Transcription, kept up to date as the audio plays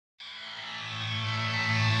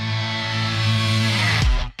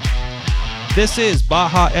This is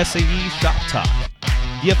Baja SAE Shop Talk,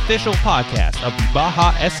 the official podcast of the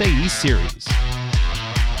Baja SAE series.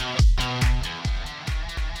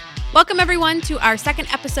 Welcome, everyone, to our second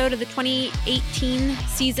episode of the 2018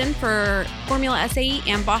 season for Formula SAE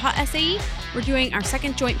and Baja SAE. We're doing our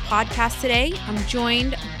second joint podcast today. I'm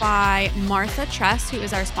joined by Martha Tress, who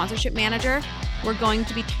is our sponsorship manager. We're going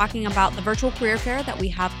to be talking about the virtual career fair that we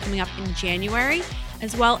have coming up in January,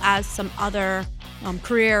 as well as some other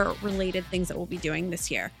career-related things that we'll be doing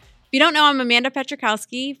this year. If you don't know, I'm Amanda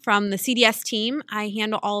Petrikowski from the CDS team. I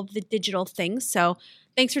handle all of the digital things. So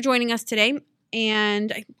thanks for joining us today.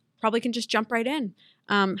 And I probably can just jump right in.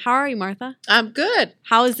 How are you, Martha? I'm good.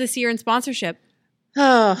 How is this year in sponsorship?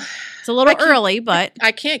 Oh, it's a little early, but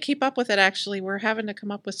I can't keep up with it, actually. We're having to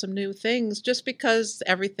come up with some new things just because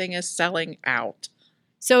everything is selling out.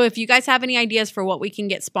 So if you guys have any ideas for what we can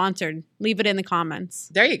get sponsored, leave it in the comments.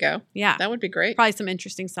 There you go. Yeah. That would be great. Probably some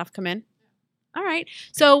interesting stuff come in. All right.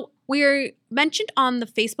 So we're mentioned on the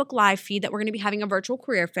Facebook Live feed that we're going to be having a virtual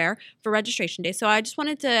career fair for registration day. So I just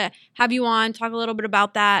wanted to have you on, talk a little bit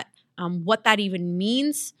about that, what that even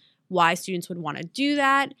means, why students would want to do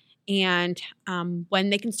that, and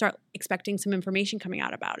when they can start expecting some information coming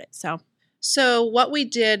out about it. So what we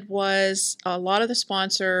did was a lot of the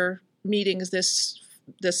sponsor meetings this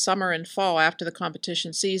summer and fall after the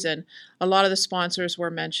competition season, a lot of the sponsors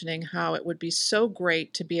were mentioning how it would be so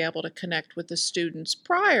great to be able to connect with the students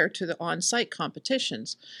prior to the on-site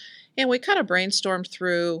competitions. And we kind of brainstormed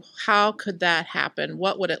through how could that happen?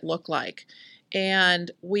 What would it look like?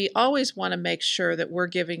 And we always want to make sure that we're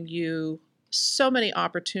giving you so many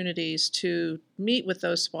opportunities to meet with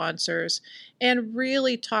those sponsors and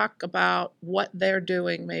really talk about what they're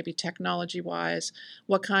doing, maybe technology-wise,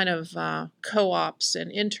 what kind of co-ops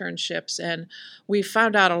and internships. And we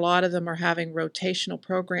found out a lot of them are having rotational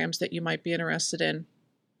programs that you might be interested in.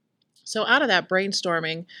 So out of that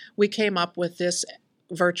brainstorming, we came up with this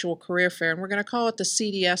virtual career fair, and we're going to call it the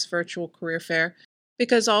CDS Virtual Career Fair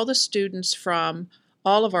because all the students from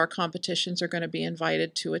all of our competitions are going to be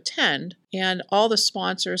invited to attend, and all the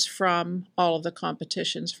sponsors from all of the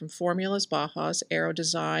competitions, from Formulas, Bajas, Aero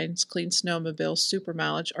Designs, Clean Snowmobile, Super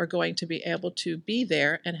Mileage, are going to be able to be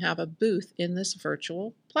there and have a booth in this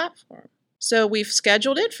virtual platform. So we've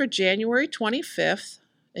scheduled it for January 25th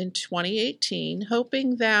in 2018,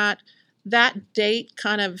 hoping that that date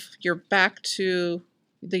kind of you're back to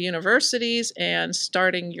the universities and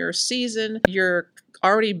starting your season. You're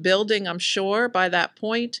already building, I'm sure, by that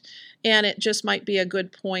point, and it just might be a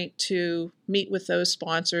good point to meet with those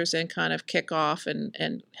sponsors and kind of kick off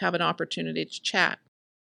and have an opportunity to chat.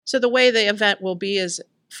 So the way the event will be is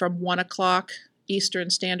from 1 o'clock Eastern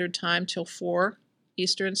Standard Time till 4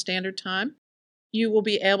 Eastern Standard Time. You will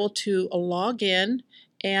be able to log in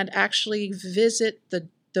and actually visit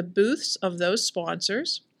the booths of those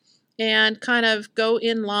sponsors and kind of go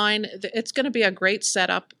in line. It's going to be a great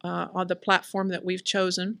setup on the platform that we've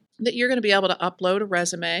chosen, that you're going to be able to upload a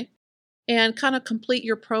resume and kind of complete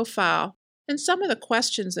your profile. And some of the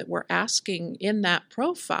questions that we're asking in that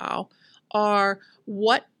profile are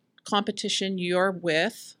what competition you're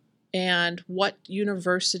with and what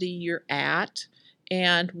university you're at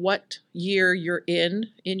and what year you're in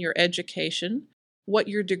your education, what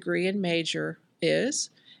your degree and major is,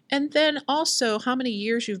 and then also how many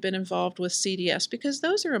years you've been involved with CDS, because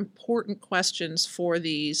those are important questions for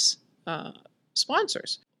these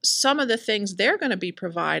sponsors. Some of the things they're going to be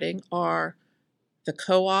providing are the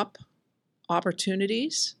co-op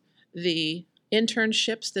opportunities, the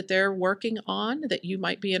internships that they're working on that you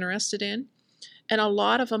might be interested in, and a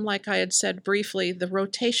lot of them, like I had said briefly, the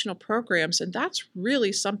rotational programs, and that's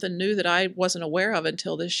really something new that I wasn't aware of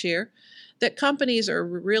until this year, that companies are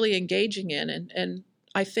really engaging in, and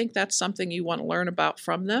I think that's something you want to learn about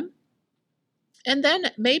from them. And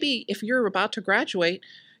then maybe if you're about to graduate,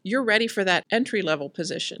 you're ready for that entry-level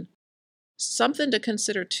position. Something to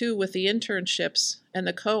consider too with the internships and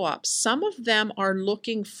the co-ops. Some of them are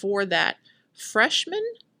looking for that freshman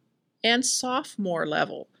and sophomore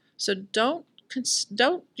level. So don't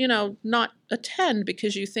not attend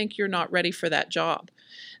because you think you're not ready for that job.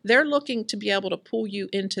 They're looking to be able to pull you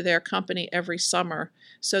into their company every summer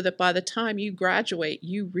so that by the time you graduate,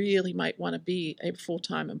 you really might want to be a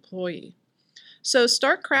full-time employee. So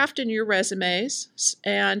start crafting your resumes,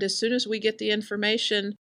 and as soon as we get the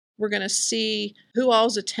information, we're going to see who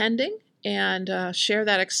all's attending and share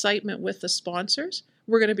that excitement with the sponsors.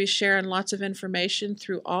 We're going to be sharing lots of information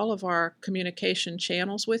through all of our communication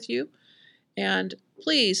channels with you. And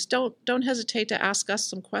please don't hesitate to ask us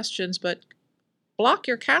some questions, but block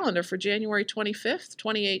your calendar for January 25th,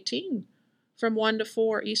 2018 from 1 to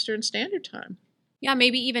 4 Eastern Standard Time. Yeah,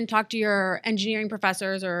 maybe even talk to your engineering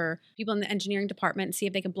professors or people in the engineering department and see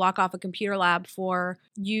if they can block off a computer lab for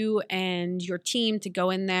you and your team to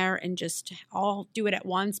go in there and just all do it at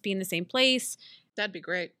once, be in the same place. That'd be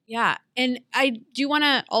great. Yeah. And I do want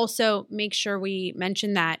to also make sure we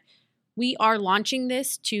mention that we are launching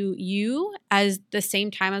this to you as the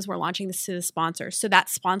same time as we're launching this to the sponsors. So that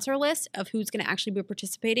sponsor list of who's going to actually be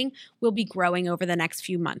participating will be growing over the next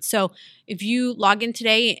few months. So if you log in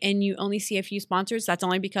today and you only see a few sponsors, that's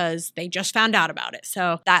only because they just found out about it.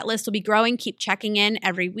 So that list will be growing. Keep checking in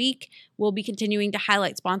every week. We'll be continuing to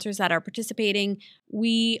highlight sponsors that are participating.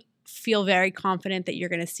 We feel very confident that you're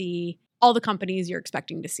going to see all the companies you're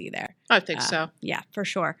expecting to see there. I think so. Yeah, for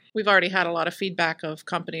sure. We've already had a lot of feedback of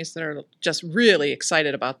companies that are just really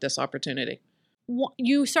excited about this opportunity.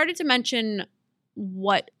 You started to mention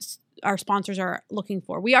what our sponsors are looking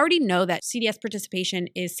for. We already know that CDS participation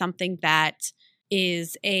is something that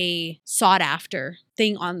is a sought after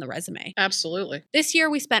thing on the resume. Absolutely. This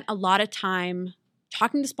year, we spent a lot of time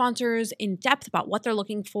talking to sponsors in depth about what they're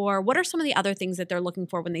looking for. What are some of the other things that they're looking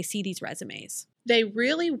for when they see these resumes? They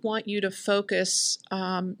really want you to focus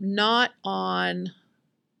not on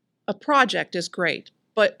a project is great,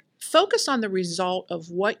 but focus on the result of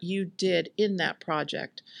what you did in that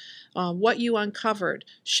project, what you uncovered.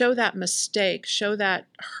 Show that mistake, show that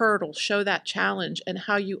hurdle, show that challenge, and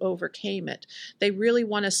how you overcame it. They really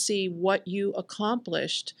want to see what you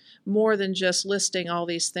accomplished more than just listing all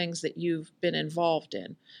these things that you've been involved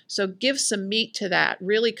in. So give some meat to that.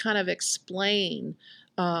 Really kind of explain.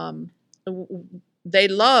 They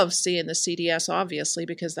love seeing the CDS, obviously,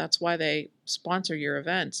 because that's why they sponsor your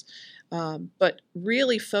events. But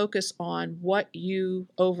really focus on what you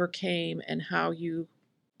overcame and how you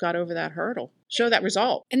got over that hurdle. Show that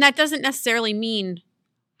result. And that doesn't necessarily mean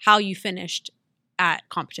how you finished at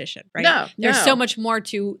competition, right? No, There's no. so much more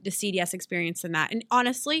to the CDS experience than that. And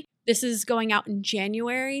honestly, this is going out in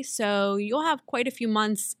January, so you'll have quite a few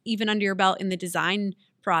months even under your belt in the design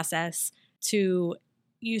process to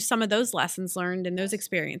use some of those lessons learned and those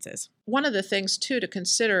experiences. One of the things, too, to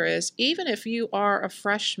consider is even if you are a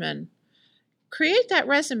freshman, create that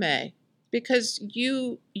resume, because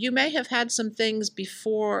you may have had some things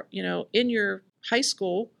before, in your high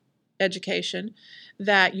school education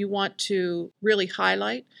that you want to really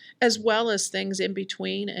highlight, as well as things in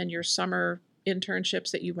between and your summer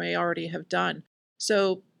internships that you may already have done.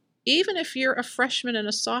 So even if you're a freshman and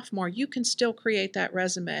a sophomore, you can still create that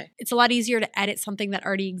resume. It's a lot easier to edit something that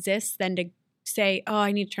already exists than to say, oh,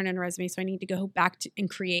 I need to turn in a resume, so I need to go back and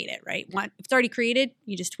create it, right? If it's already created,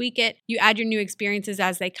 you just tweak it. You add your new experiences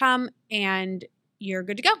as they come, and you're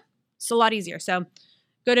good to go. It's a lot easier. So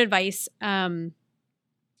good advice.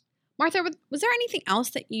 Martha, was there anything else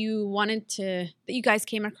that you guys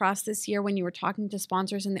came across this year when you were talking to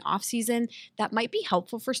sponsors in the off season that might be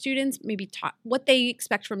helpful for students? Maybe what they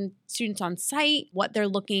expect from students on site, what they're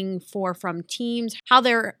looking for from teams, how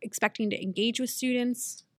they're expecting to engage with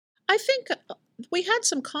students? I think we had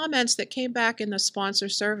some comments that came back in the sponsor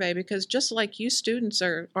survey, because just like you students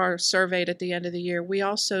are surveyed at the end of the year, we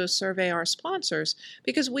also survey our sponsors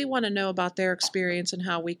because we want to know about their experience and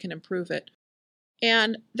how we can improve it.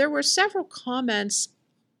 And there were several comments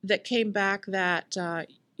that came back that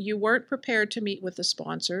you weren't prepared to meet with the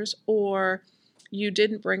sponsors, or you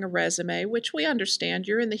didn't bring a resume, which we understand.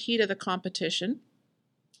 You're in the heat of the competition.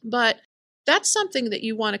 But that's something that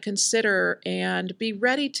you want to consider and be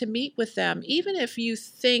ready to meet with them. Even if you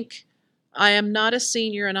think, I am not a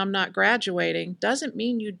senior and I'm not graduating, doesn't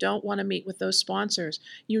mean you don't want to meet with those sponsors.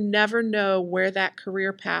 You never know where that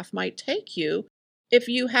career path might take you if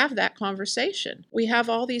you have that conversation. We have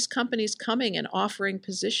all these companies coming and offering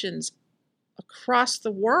positions across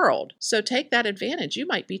the world. So take that advantage. You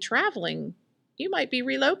might be traveling. You might be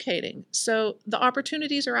relocating. So the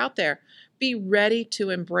opportunities are out there. Be ready to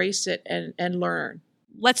embrace it and learn.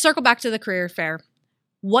 Let's circle back to the career fair.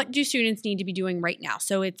 What do students need to be doing right now?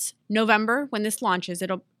 So it's November when this launches.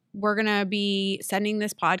 We're going to be sending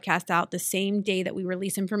this podcast out the same day that we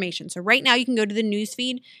release information. So right now you can go to the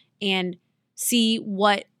newsfeed and see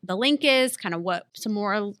what the link is, kind of what some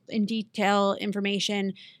more in detail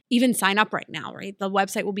information, even sign up right now, right? The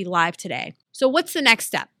website will be live today. So what's the next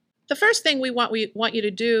step? The first thing we want you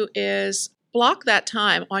to do is block that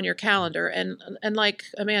time on your calendar. And like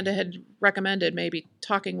Amanda had recommended, maybe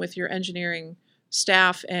talking with your engineering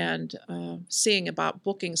staff and seeing about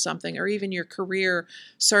booking something, or even your career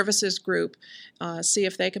services group, see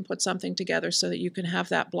if they can put something together so that you can have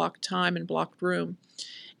that blocked time and blocked room.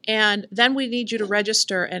 And then we need you to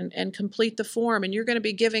register and complete the form. And you're going to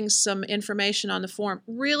be giving some information on the form,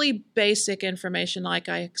 really basic information like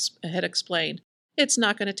I had explained. It's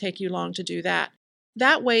not going to take you long to do that.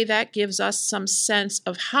 That way, that gives us some sense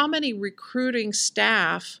of how many recruiting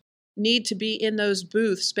staff need to be in those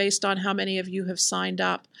booths based on how many of you have signed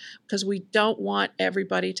up, because we don't want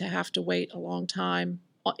everybody to have to wait a long time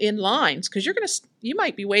in lines, because you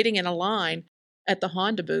might be waiting in a line at the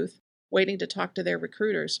Honda booth waiting to talk to their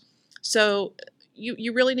recruiters. So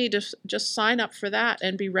you really need to just sign up for that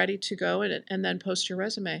and be ready to go and then post your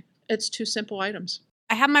resume. It's 2 simple items.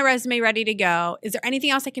 I have my resume ready to go. Is there anything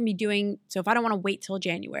else I can be doing? So if I don't want to wait till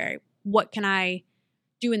January, what can I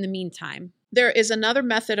do in the meantime? There is another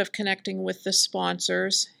method of connecting with the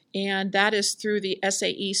sponsors, and that is through the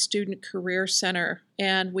SAE Student Career Center.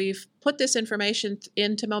 And we've put this information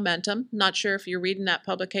into Momentum. Not sure if you're reading that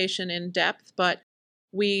publication in depth, but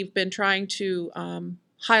we've been trying to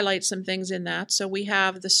highlight some things in that. So we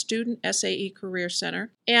have the Student SAE Career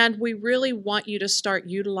Center, and we really want you to start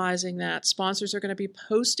utilizing that. Sponsors are going to be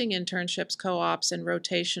posting internships, co-ops, and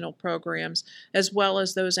rotational programs, as well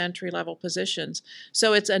as those entry-level positions.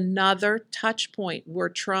 So it's another touch point. We're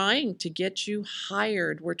trying to get you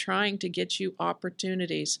hired. We're trying to get you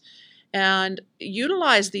opportunities. And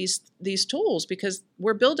utilize these tools because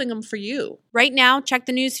we're building them for you. Right now, check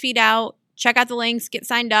the news feed out, check out the links, get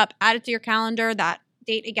signed up, add it to your calendar. That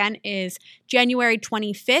date again is January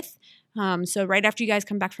 25th. So right after you guys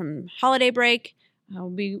come back from holiday break, we'll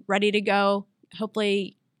be ready to go.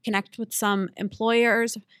 Hopefully connect with some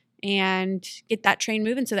employers and get that train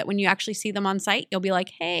moving so that when you actually see them on site, you'll be like,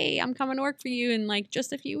 hey, I'm coming to work for you in like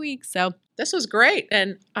just a few weeks. So this was great.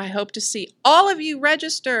 And I hope to see all of you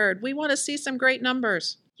registered. We want to see some great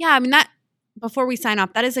numbers. Yeah, I mean, that before we sign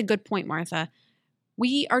off, that is a good point, Martha.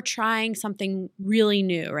 We are trying something really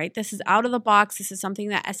new, right? This is out of the box. This is something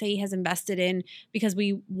that SAE has invested in because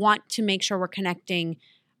we want to make sure we're connecting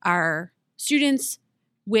our students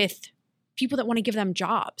with people that want to give them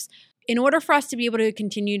jobs. In order for us to be able to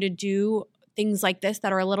continue to do things like this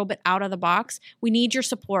that are a little bit out of the box, we need your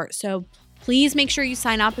support. So please make sure you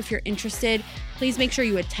sign up if you're interested. Please make sure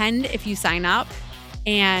you attend if you sign up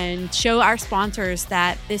and show our sponsors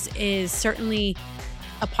that this is certainly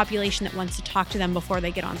a population that wants to talk to them before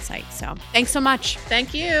they get on site. So thanks so much.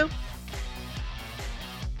 Thank you.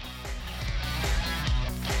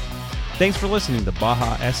 Thanks for listening to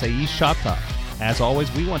Baja SAE Shop Talk. As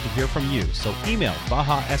always, we want to hear from you, so email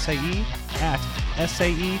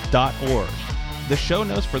bajasae@sae.org. The show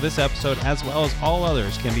notes for this episode, as well as all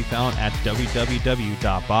others, can be found at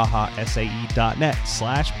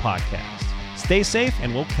www.bajasae.net/podcast. Stay safe,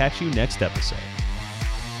 and we'll catch you next episode.